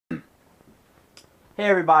Hey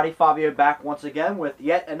everybody, Fabio back once again with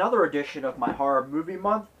yet another edition of my horror movie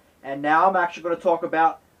month, and now I'm actually going to talk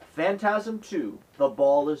about Phantasm 2, The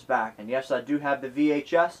Ball is Back. And yes, I do have the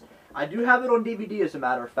VHS. I do have it on DVD as a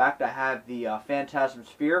matter of fact. I have the Phantasm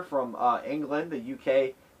Sphere from England, the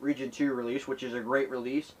UK Region 2 release, which is a great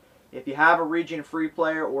release. If you have a Region Free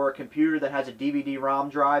player or a computer that has a DVD-ROM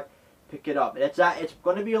drive, pick it up. It's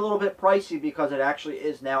going to be a little bit pricey because it actually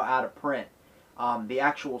is now out of print. The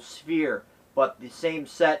actual Sphere. But the same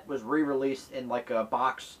set was re-released in like a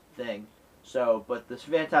box thing. So, but this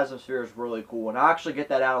Phantasm Sphere is really cool. And I'll actually get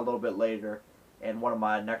that out a little bit later in one of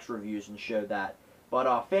my next reviews and show that.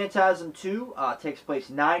 But Phantasm 2 takes place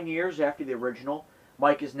 9 years after the original.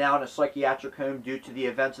 Mike is now in a psychiatric home due to the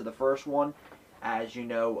events of the first one. As you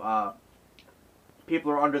know,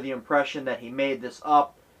 people are under the impression that he made this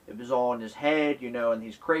up. It was all in his head, you know, and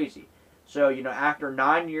he's crazy. So, you know, after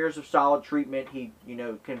 9 years of solid treatment, he, you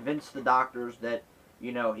know, convinced the doctors that,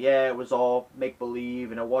 you know, yeah, it was all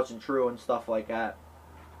make-believe and it wasn't true and stuff like that,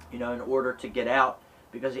 you know, in order to get out.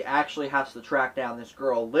 Because he actually has to track down this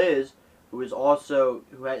girl, Liz, who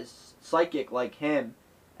has psychic like him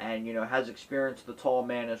and, you know, has experienced the tall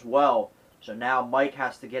man as well. So now Mike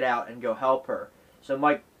has to get out and go help her. So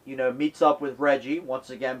Mike, you know, meets up with Reggie, once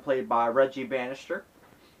again played by Reggie Bannister.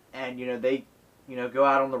 And, you know, they go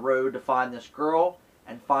out on the road to find this girl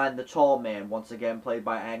and find the tall man, once again played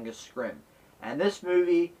by Angus Scrimm. And this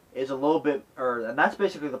movie is a little bit, and that's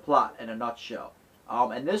basically the plot in a nutshell.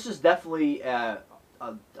 And this is definitely a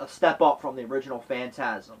step up from the original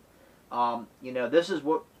Phantasm. You know, this is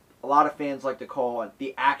what a lot of fans like to call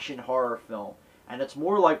the action horror film. And it's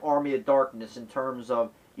more like Army of Darkness in terms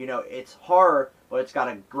of, you know, it's horror, but it's got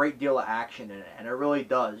a great deal of action in it. And it really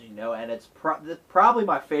does, you know, and it's probably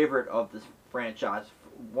my favorite of this franchise.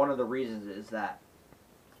 One of the reasons is that,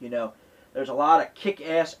 you know, there's a lot of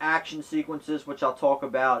kick-ass action sequences, which I'll talk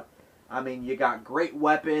about. I mean, you got great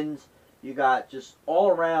weapons, you got just all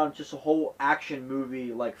around just a whole action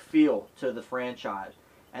movie like feel to the franchise.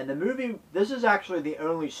 And the movie, this is actually the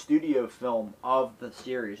only studio film of the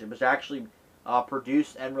series. It was actually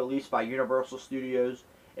produced and released by Universal Studios.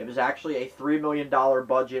 It was actually a $3 million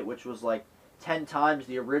budget, which was like 10 times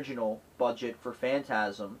the original budget for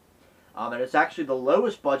Phantasm. And it's actually the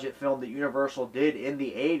lowest budget film that Universal did in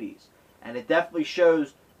the 80s. And it definitely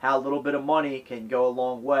shows how a little bit of money can go a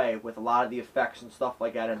long way with a lot of the effects and stuff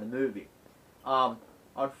like that in the movie.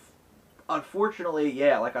 Unfortunately,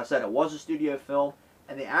 yeah, like I said, it was a studio film.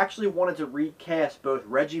 And they actually wanted to recast both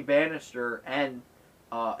Reggie Bannister and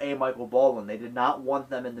A. Michael Baldwin. They did not want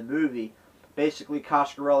them in the movie. Basically,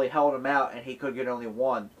 Coscarelli held him out and he could get only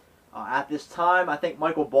one. At this time, I think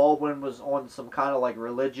Michael Baldwin was on some kind of like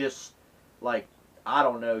religious, like, I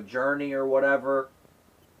don't know, journey or whatever.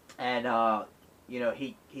 And, you know,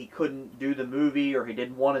 he couldn't do the movie, or he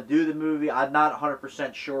didn't want to do the movie. I'm not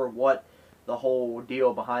 100% sure what the whole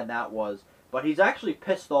deal behind that was. But he's actually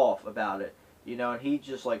pissed off about it. You know, and he's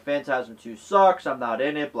just like, Phantasm 2 sucks, I'm not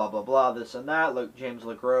in it, blah, blah, blah, this and that. Look, James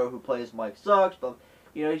LeGros, who plays Mike, sucks. But,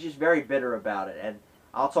 you know, he's just very bitter about it. And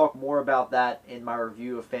I'll talk more about that in my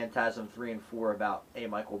review of Phantasm 3 and 4 about A.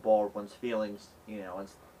 Michael Baldwin's feelings, you know, and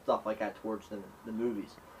stuff like that towards the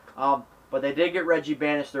movies. But they did get Reggie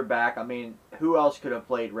Bannister back. I mean, who else could have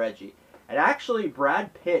played Reggie? And actually,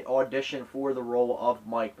 Brad Pitt auditioned for the role of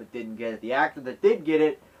Mike, but didn't get it. The actor that did get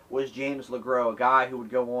it was James LeGros, a guy who would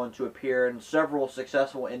go on to appear in several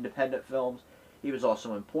successful independent films. He was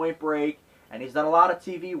also in Point Break, and he's done a lot of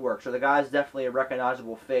TV work, so the guy's definitely a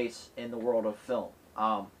recognizable face in the world of film.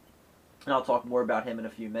 And I'll talk more about him in a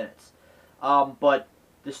few minutes. But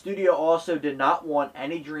the studio also did not want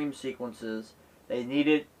any dream sequences. They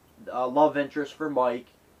needed a love interest for Mike.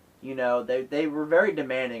 You know, they were very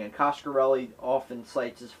demanding, and Coscarelli often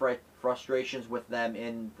cites his frustrations with them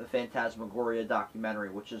in the Phantasmagoria documentary,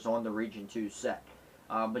 which is on the Region 2 set.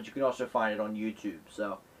 But you can also find it on YouTube.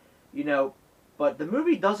 So, you know, but the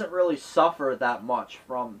movie doesn't really suffer that much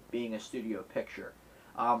from being a studio picture.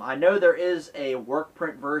 I know there is a work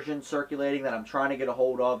print version circulating that I'm trying to get a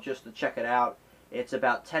hold of just to check it out. It's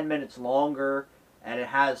about 10 minutes longer, and it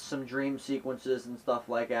has some dream sequences and stuff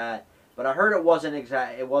like that. But I heard it wasn't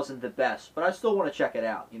the best, but I still want to check it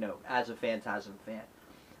out, you know, as a Phantasm fan.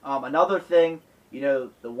 Another thing, you know,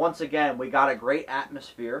 once again, we got a great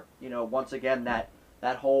atmosphere. You know, once again, that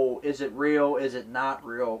whole is it real, is it not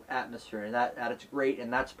real atmosphere, and that's great,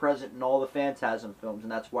 and that's present in all the Phantasm films,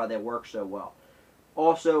 and that's why they work so well.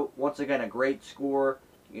 Also, once again, a great score,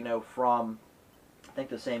 you know, from, I think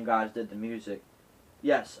the same guys did the music.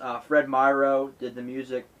 Yes, Fred Myrow did the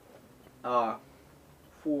music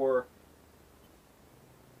for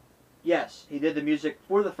Yes, he did the music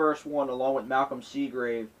for the first one along with Malcolm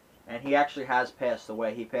Seagrave, and he actually has passed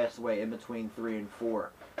away. He passed away in between 3 and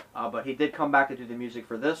 4. But he did come back to do the music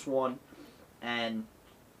for this one, and,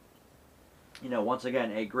 you know, once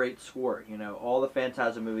again, a great score. You know, all the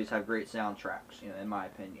Phantasm movies have great soundtracks, you know, in my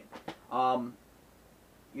opinion.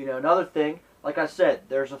 You know, another thing, like I said,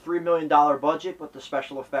 there's a $3 million budget, but the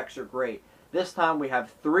special effects are great. This time we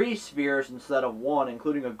have 3 spheres instead of 1,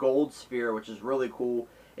 including a gold sphere, which is really cool.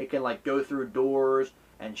 It can, like, go through doors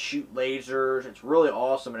and shoot lasers. It's really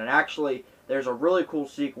awesome. And actually, there's a really cool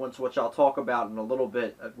sequence, which I'll talk about in a little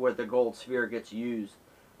bit, where the gold sphere gets used.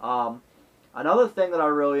 Another thing that I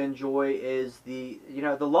really enjoy is the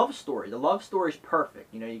love story. The love story is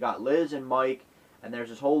perfect. You know, you got Liz and Mike, and there's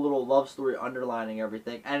this whole little love story underlining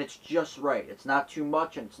everything, and it's just right. It's not too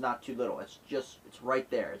much, and it's not too little. It's right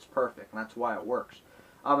there. It's perfect, and that's why it works.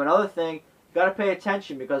 Another thing, you got to pay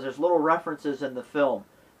attention because there's little references in the film.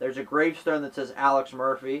 There's a gravestone that says Alex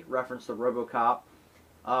Murphy, reference to RoboCop.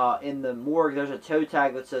 In the morgue, there's a toe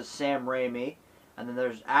tag that says Sam Raimi, and then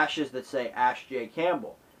there's ashes that say Ash J.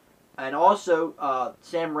 Campbell. And also,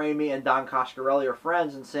 Sam Raimi and Don Coscarelli are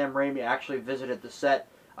friends, and Sam Raimi actually visited the set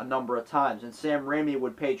a number of times. And Sam Raimi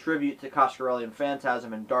would pay tribute to Coscarelli in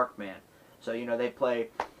Phantasm and Darkman. So, you know, they play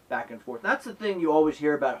back and forth. That's the thing you always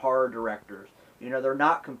hear about horror directors. You know, they're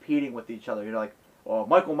not competing with each other. You're like, well,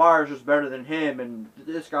 Michael Myers is better than him, and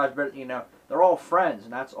this guy's better. You know, they're all friends,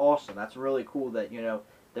 and that's awesome. That's really cool that, you know,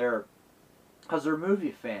 because they're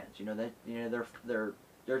movie fans. You know, they're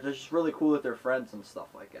just really cool that they're friends and stuff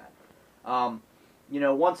like that. You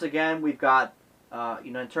know, once again, we've got,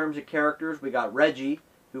 you know, in terms of characters, we got Reggie,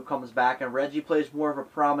 who comes back, and Reggie plays more of a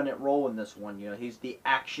prominent role in this one. You know, he's the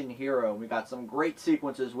action hero, and we got some great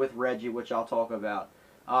sequences with Reggie, which I'll talk about.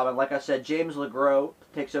 And like I said, James LeGros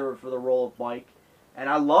takes over for the role of Mike, and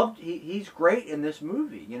I loved, he's great in this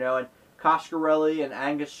movie, you know, and Coscarelli and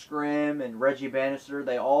Angus Scrimm and Reggie Bannister,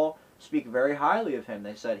 they all speak very highly of him.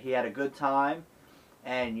 They said he had a good time.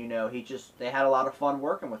 And, you know, they had a lot of fun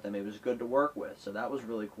working with him. He was good to work with. So that was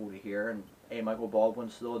really cool to hear. And, hey, Michael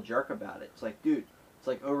Baldwin's still a jerk about it. It's like, dude, it's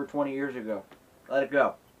like over 20 years ago. Let it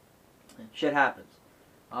go. Shit happens.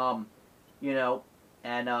 You know,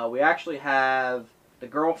 and we actually have the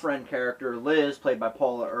girlfriend character, Liz, played by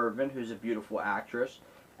Paula Irvin, who's a beautiful actress.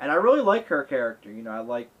 And I really like her character. You know, I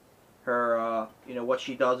like her, you know, what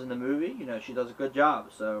she does in the movie. You know, she does a good job.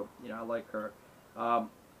 So, you know, I like her.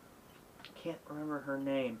 Can't remember her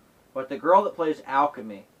name, but the girl that plays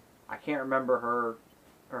Alchemy, I can't remember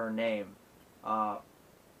her name.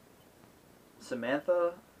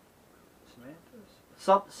 Samantha's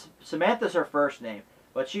her first name,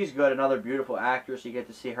 but she's good. Another beautiful actress. You get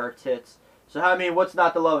to see her tits. So I mean, what's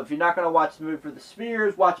not to love? If you're not gonna watch the movie for the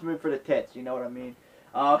spheres, watch the movie for the tits. You know what I mean?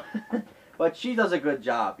 But she does a good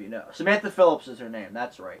job. You know, Samantha Phillips is her name.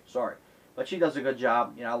 That's right. Sorry, but she does a good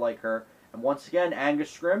job. You know, I like her. And once again, Angus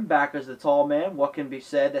Scrimm back as the tall man. What can be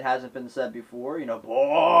said that hasn't been said before? You know,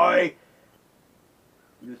 boy,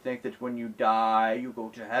 you think that when you die, you go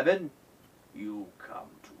to heaven? You come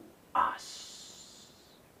to us.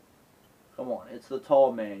 Come on, it's the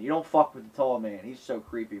tall man. You don't fuck with the tall man. He's so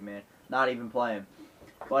creepy, man. Not even playing.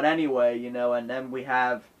 But anyway, you know, and then we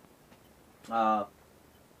have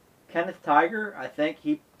Kenneth Tiger, I think.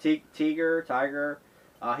 Tiger.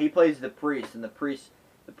 He plays the priest, and the priest,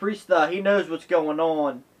 he knows what's going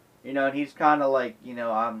on, you know, and he's kind of like, you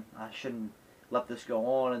know, I shouldn't let this go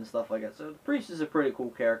on and stuff like that. So the priest is a pretty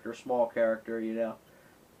cool character, small character, you know.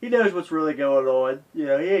 He knows what's really going on. You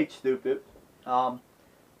know, he ain't stupid.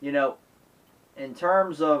 You know, in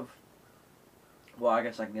terms of, well, I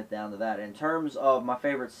guess I can get down to that. In terms of my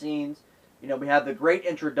favorite scenes, you know, we have the great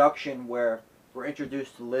introduction where we're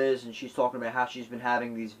introduced to Liz, and she's talking about how she's been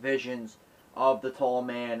having these visions of the tall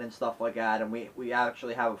man and stuff like that, and we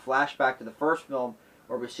actually have a flashback to the first film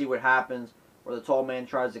where we see what happens, where the tall man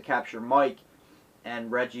tries to capture Mike,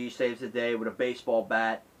 and Reggie saves the day with a baseball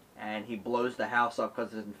bat, and he blows the house up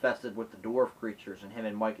because it's infested with the dwarf creatures, and him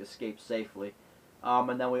and Mike escape safely.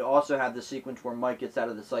 And then we also have the sequence where Mike gets out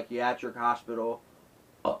of the psychiatric hospital.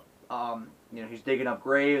 You know, he's digging up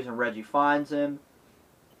graves, and Reggie finds him,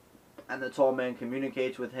 and the tall man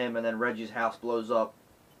communicates with him, and then Reggie's house blows up,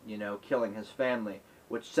 you know, killing his family,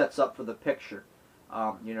 which sets up for the picture,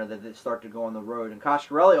 you know, that they start to go on the road. And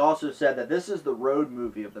Coscarelli also said that this is the road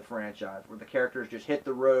movie of the franchise, where the characters just hit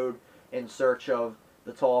the road in search of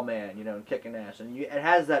the tall man, you know, and kicking ass. And it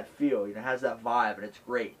has that feel, you know, it has that vibe, and it's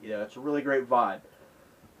great, you know, it's a really great vibe.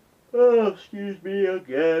 Oh, excuse me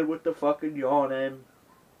again with the fucking yawning.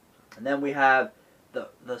 And then we have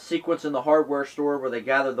the sequence in the hardware store where they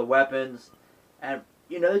gather the weapons, and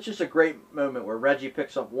you know, it's just a great moment where Reggie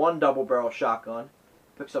picks up one double-barrel shotgun,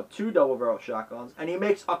 picks up two double-barrel shotguns, and he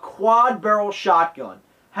makes a quad-barrel shotgun.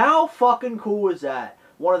 How fucking cool is that?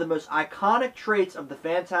 One of the most iconic traits of the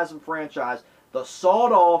Phantasm franchise, the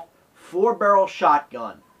sawed-off 4-barrel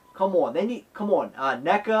shotgun. Come on,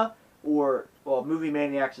 NECA or, well, Movie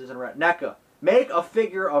Maniacs isn't right. NECA, make a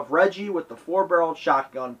figure of Reggie with the 4-barrel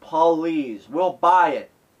shotgun, please. We'll buy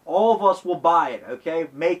it. All of us will buy it, okay?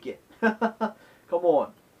 Make it. Come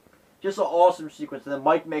on. Just an awesome sequence. And then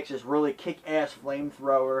Mike makes this really kick-ass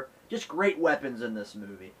flamethrower. Just great weapons in this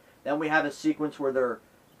movie. Then we have a sequence where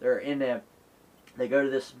they're in a, they go to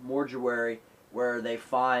this mortuary where they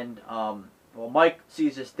find, well, Mike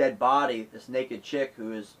sees this dead body, this naked chick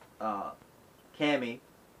who is Cammy,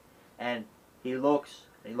 and he looks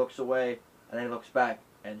away, and then he looks back,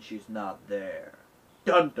 and she's not there.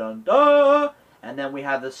 Dun dun dun! And then we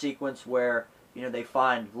have the sequence where, you know, they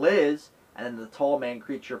find Liz, and then the tall man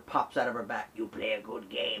creature pops out of her back. You play a good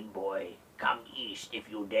game, boy. Come east if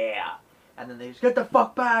you dare. And then they just, get the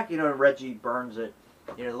fuck back! You know, and Reggie burns it.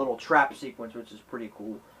 You know, a little trap sequence, which is pretty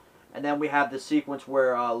cool. And then we have the sequence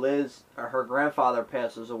where Liz, or her grandfather,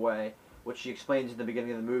 passes away, which she explains in the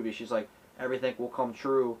beginning of the movie. She's like, everything will come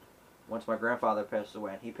true once my grandfather passes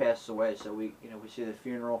away. And he passes away, so we see the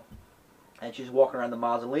funeral. And she's walking around the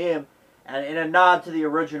mausoleum. And in a nod to the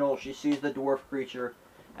original, she sees the dwarf creature,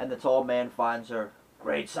 and the tall man finds her.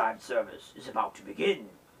 Graveside service is about to begin.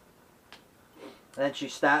 And then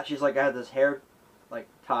she's like, I had this hair, like,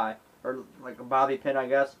 tie, or like a bobby pin, I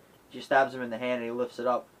guess. She stabs him in the hand, and he lifts it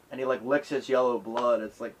up, and he, like, licks his yellow blood.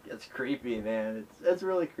 It's, like, it's creepy, man. It's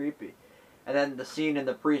really creepy. And then the scene in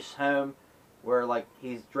the priest's home, where, like,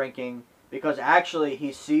 he's drinking, because actually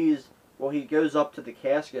he sees, well, he goes up to the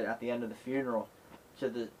casket at the end of the funeral, to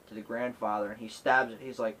the grandfather, and he stabs it.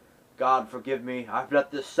 He's like, God forgive me, I've let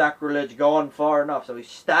this sacrilege go on far enough. So he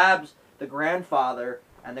stabs the grandfather,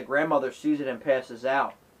 and the grandmother sees it and passes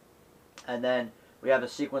out. And then we have a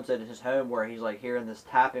sequence at his home where he's like hearing this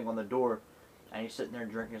tapping on the door, and he's sitting there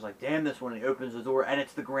drinking. He's like, damn this one. And he opens the door, and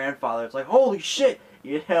it's the grandfather. It's like, holy shit,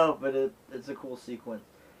 you know. But it's a cool sequence.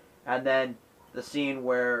 And then the scene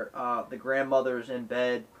where the grandmother's in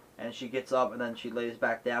bed, and she gets up, and then she lays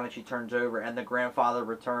back down, and she turns over, and the grandfather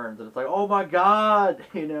returns. And it's like, oh my God!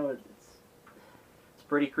 You know, it's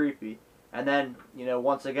pretty creepy. And then, you know,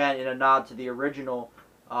 once again, in a nod to the original,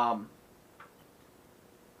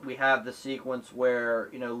 we have the sequence where,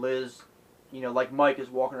 you know, Liz, you know, like Mike is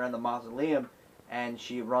walking around the mausoleum, and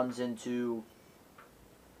she runs into,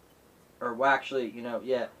 or well, actually, you know,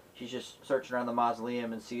 yeah, she's just searching around the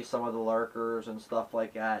mausoleum and sees some of the lurkers and stuff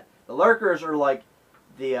like that. The lurkers are like,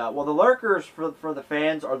 the lurkers for the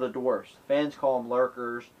fans are the dwarfs. The fans call them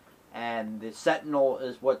lurkers, and the sentinel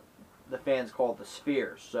is what the fans call the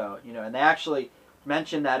spheres. So, you know, and they actually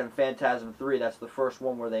mentioned that in Phantasm 3. That's the first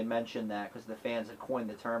one where they mentioned that, because the fans had coined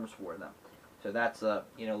the terms for them. So that's a,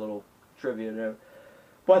 you know, little trivia note.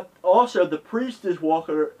 But also, the priest is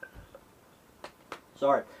walking.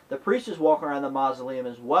 Sorry, the priest is walking around the mausoleum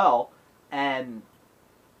as well, and,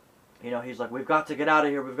 you know, he's like, we've got to get out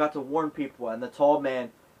of here. We've got to warn people. And the tall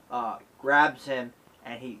man grabs him,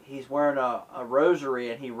 and he's wearing a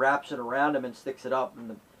rosary, and he wraps it around him and sticks it up.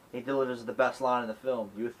 And he delivers the best line in the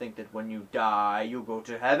film. You think that when you die, you go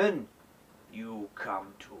to heaven. You come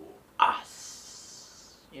to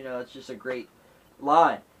us. You know, it's just a great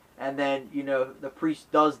line. And then, you know, the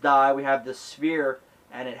priest does die. We have this sphere,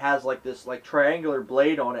 and it has like this like triangular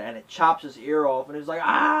blade on it, and it chops his ear off, and he's like,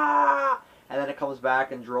 ah! And then it comes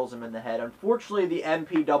back and drills him in the head. Unfortunately, the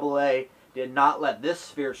MPAA did not let this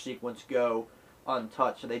sphere sequence go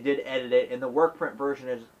untouched, so they did edit it, and the work print version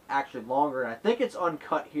is actually longer, and I think it's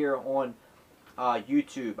uncut here on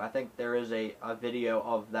YouTube. I think there is a video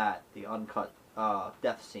of that, the uncut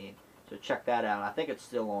death scene, so check that out. I think it's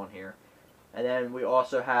still on here. And then we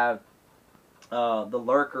also have the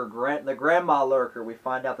lurker, the grandma lurker. We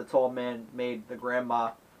find out the tall man made the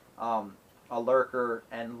grandma a lurker,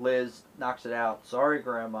 and Liz knocks it out. Sorry,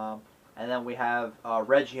 Grandma. And then we have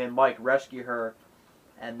Reggie and Mike rescue her,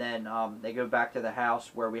 and then they go back to the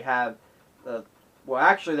house where we have the. Well,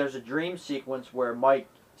 actually, there's a dream sequence where Mike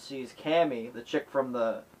sees Cammy, the chick from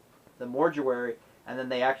the mortuary, and then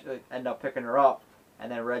they actually end up picking her up.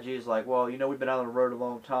 And then Reggie's like, well, you know, we've been out on the road a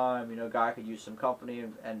long time. You know, guy could use some company.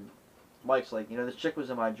 And Mike's like, you know, this chick was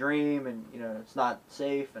in my dream, and, you know, it's not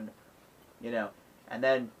safe. And, you know, and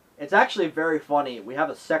then it's actually very funny. We have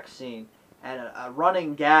a sex scene, and a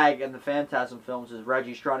running gag in the Phantasm films is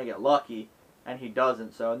Reggie's trying to get lucky, and he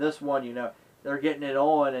doesn't. So in this one, you know, they're getting it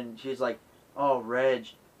on, and she's like, oh, Reg,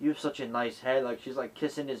 you have such a nice head. Like, she's like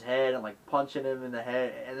kissing his head and like punching him in the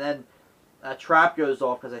head. And then a trap goes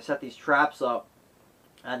off because they set these traps up,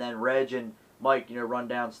 and then Reg and Mike, run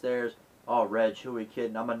downstairs. Oh, Reg, who are we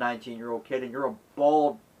kidding? I'm a 19-year-old kid, and you're a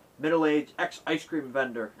bald, middle-aged ex-ice cream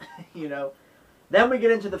vendor, Then we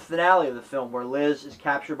get into the finale of the film where Liz is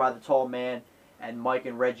captured by the tall man, and Mike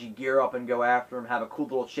and Reggie gear up and go after him, have a cool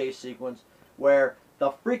little chase sequence where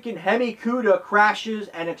the freaking Hemi-Cuda crashes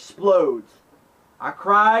and explodes. I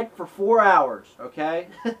cried for 4 hours, okay?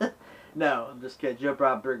 No, I'm just kidding. Joe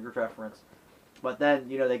Brown big reference. But then,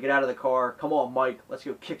 they get out of the car. Come on, Mike, let's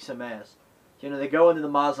go kick some ass. So, they go into the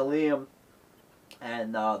mausoleum,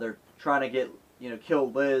 and they're trying to get,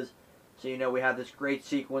 kill Liz. So, we have this great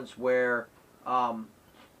sequence where,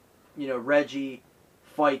 Reggie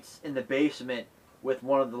fights in the basement with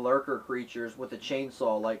one of the lurker creatures with a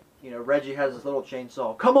chainsaw. Like, Reggie has this little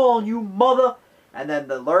chainsaw. Come on, you mother! And then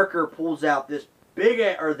the lurker pulls out this big,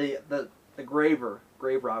 or the grave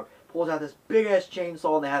robber pulls out this big ass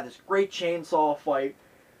chainsaw, and they have this great chainsaw fight.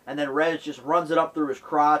 And then Reg just runs it up through his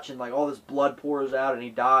crotch, and like all this blood pours out, and he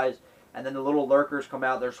dies. And then the little lurkers come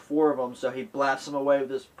out. There's 4 of them, so he blasts them away with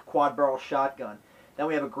this quad barrel shotgun. Then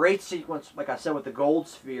we have a great sequence, like I said, with the gold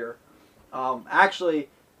sphere. Actually,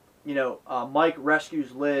 Mike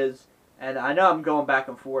rescues Liz, and I know I'm going back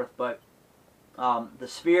and forth, but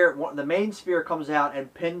the main sphere comes out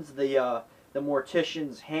and pins the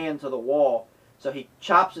mortician's hand to the wall. So he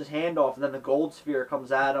chops his hand off, and then the gold sphere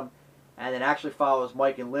comes at him, and it actually follows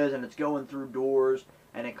Mike and Liz, and it's going through doors,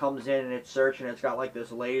 and it comes in, and it's searching. It's got like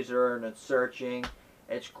this laser, and it's searching.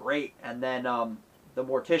 It's great. And then the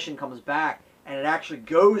mortician comes back, and it actually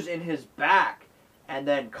goes in his back, and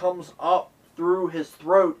then comes up through his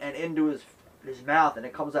throat and into his mouth, and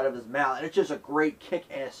it comes out of his mouth. And it's just a great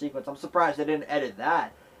kick-ass sequence. I'm surprised they didn't edit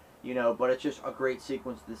that, but it's just a great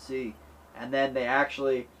sequence to see. And then they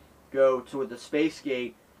actually go to the space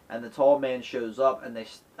gate, and the tall man shows up, and they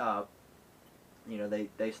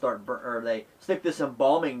they stick this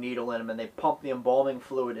embalming needle in him, and they pump the embalming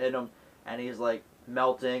fluid in him, and he's like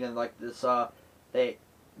melting, and like this damn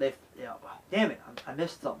it, I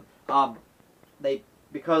missed something.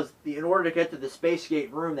 Because in order to get to the space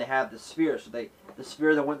gate room, they have the sphere. So the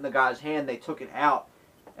sphere that went in the guy's hand, they took it out,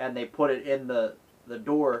 and they put it in the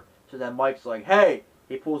door. So then Mike's like, hey,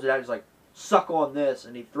 he pulls it out, he's like, suck on this,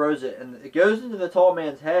 and he throws it, and it goes into the tall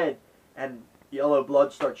man's head, and yellow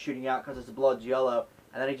blood starts shooting out because his blood's yellow,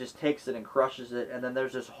 and then he just takes it and crushes it, and then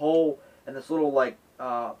there's this hole, and this little like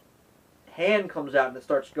hand comes out, and it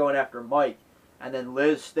starts going after Mike, and then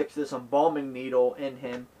Liz sticks this embalming needle in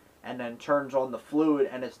him, and then turns on the fluid,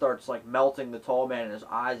 and it starts like melting the tall man, and his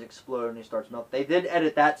eyes explode, and he starts melting. They did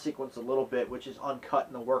edit that sequence a little bit, which is uncut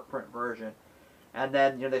in the work print version. And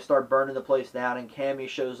then they start burning the place down, and Cammy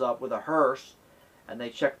shows up with a hearse, and they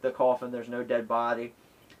check the coffin. There's no dead body,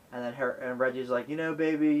 and then Reggie's like,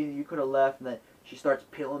 baby, you could have left. And then she starts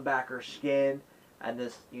peeling back her skin, and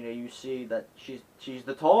this, you see that she's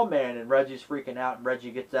the tall man, and Reggie's freaking out. And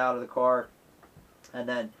Reggie gets out of the car, and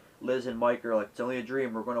then Liz and Mike are like, it's only a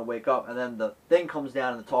dream, we're gonna wake up. And then the thing comes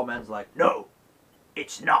down, and the tall man's like, no,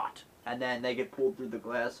 it's not. And then they get pulled through the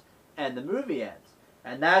glass, and the movie ends.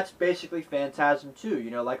 And that's basically Phantasm 2.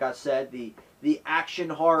 Like I said, the action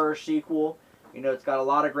horror sequel. It's got a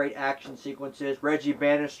lot of great action sequences. Reggie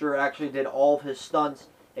Bannister actually did all of his stunts,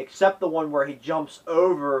 except the one where he jumps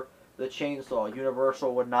over the chainsaw.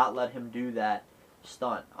 Universal would not let him do that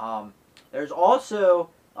stunt. There's also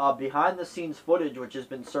behind-the-scenes footage, which has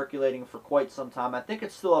been circulating for quite some time. I think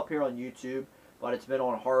it's still up here on YouTube, but it's been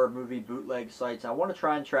on horror movie bootleg sites. I want to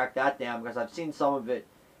try and track that down because I've seen some of it,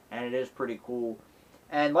 and it is pretty cool.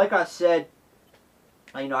 And like I said,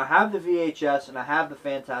 I have the VHS and I have the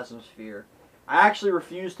Phantasm Sphere. I actually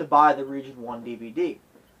refuse to buy the Region 1 DVD.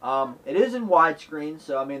 It is in widescreen,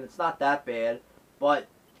 so it's not that bad. But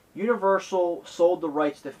Universal sold the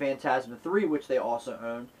rights to Phantasm 3, which they also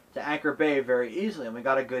own, to Anchor Bay very easily, and we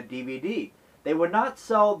got a good DVD. They would not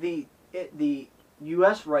sell the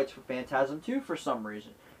U.S. rights for Phantasm 2 for some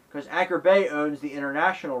reason, because Anchor Bay owns the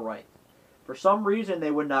international rights. For some reason, they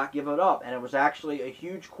would not give it up, and it was actually a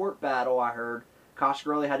huge court battle, I heard.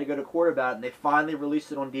 Coscarelli had to go to court about it, and they finally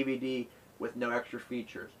released it on DVD with no extra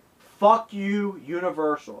features. Fuck you,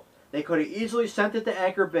 Universal. They could have easily sent it to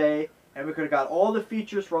Anchor Bay, and we could have got all the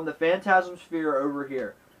features from the Phantasm Sphere over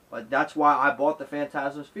here. But that's why I bought the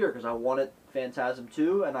Phantasm Sphere, because I wanted Phantasm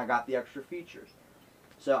 2, and I got the extra features.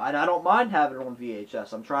 So, and I don't mind having it on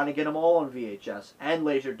VHS. I'm trying to get them all on VHS, and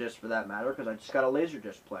Laserdisc for that matter, because I just got a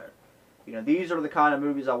Laserdisc player. These are the kind of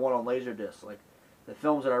movies I want on Laserdisc, like the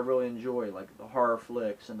films that I really enjoy, like the horror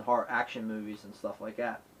flicks and the horror action movies and stuff like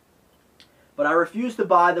that. But I refuse to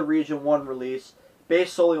buy the Region 1 release,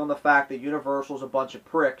 based solely on the fact that Universal's a bunch of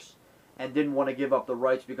pricks, and didn't want to give up the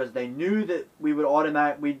rights because they knew that we would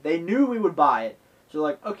they knew we would buy it. So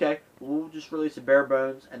like, okay, we'll just release a bare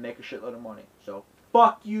bones and make a shitload of money. So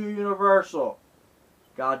fuck you, Universal.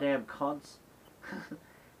 Goddamn cunts.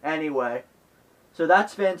 Anyway, so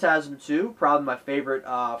that's Phantasm 2. Probably my favorite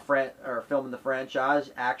film in the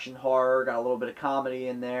franchise. Action horror, got a little bit of comedy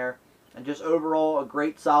in there. And just overall, a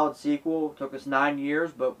great solid sequel. It took us 9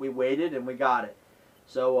 years, but we waited and we got it.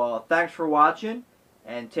 So thanks for watching,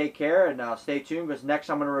 and take care, and stay tuned, because next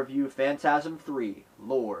I'm going to review Phantasm 3,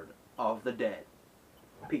 Lord of the Dead.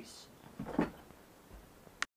 Peace.